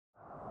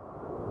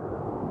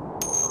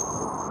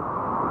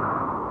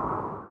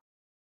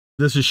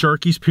This is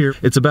Sharky's Pier.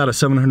 It's about a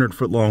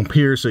 700-foot long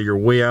pier, so you're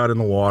way out in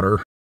the water.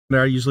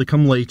 I usually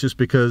come late just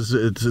because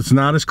it's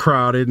not as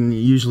crowded, and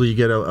usually you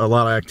get a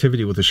lot of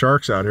activity with the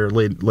sharks out here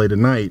late at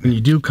night. And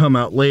you do come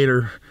out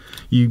later,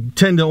 you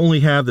tend to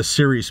only have the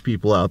serious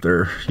people out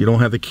there. You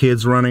don't have the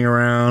kids running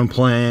around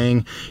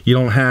playing. You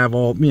don't have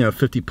all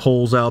 50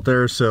 poles out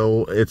there,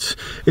 so it's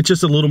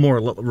just a little more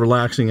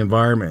relaxing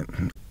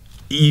environment.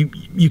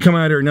 You come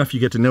out here enough,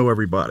 you get to know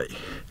everybody.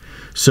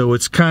 So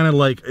it's kind of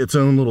like its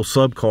own little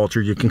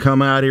subculture. You can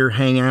come out here,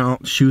 hang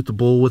out, shoot the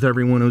bull with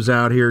everyone who's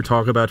out here,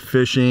 talk about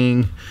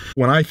fishing.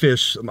 When I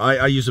fish,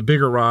 I use a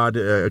bigger rod,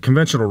 a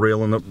conventional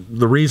reel, and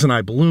the reason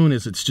I balloon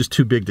is it's just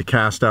too big to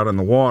cast out in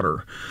the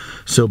water.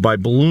 So by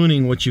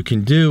ballooning, what you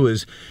can do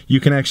is you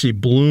can actually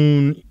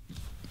balloon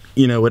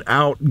it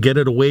out, get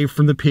it away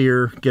from the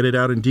pier, get it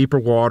out in deeper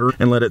water,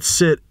 and let it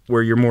sit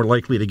where you're more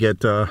likely to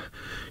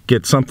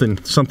get something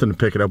to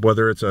pick it up,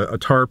 whether it's a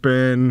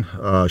tarpon,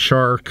 a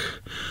shark.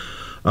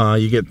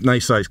 You get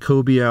nice sized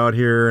cobia out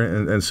here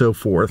and so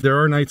forth.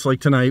 There are nights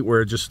like tonight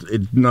where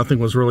nothing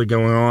was really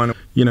going on.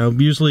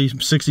 Usually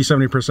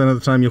 60-70% of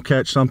the time you'll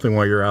catch something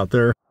while you're out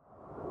there.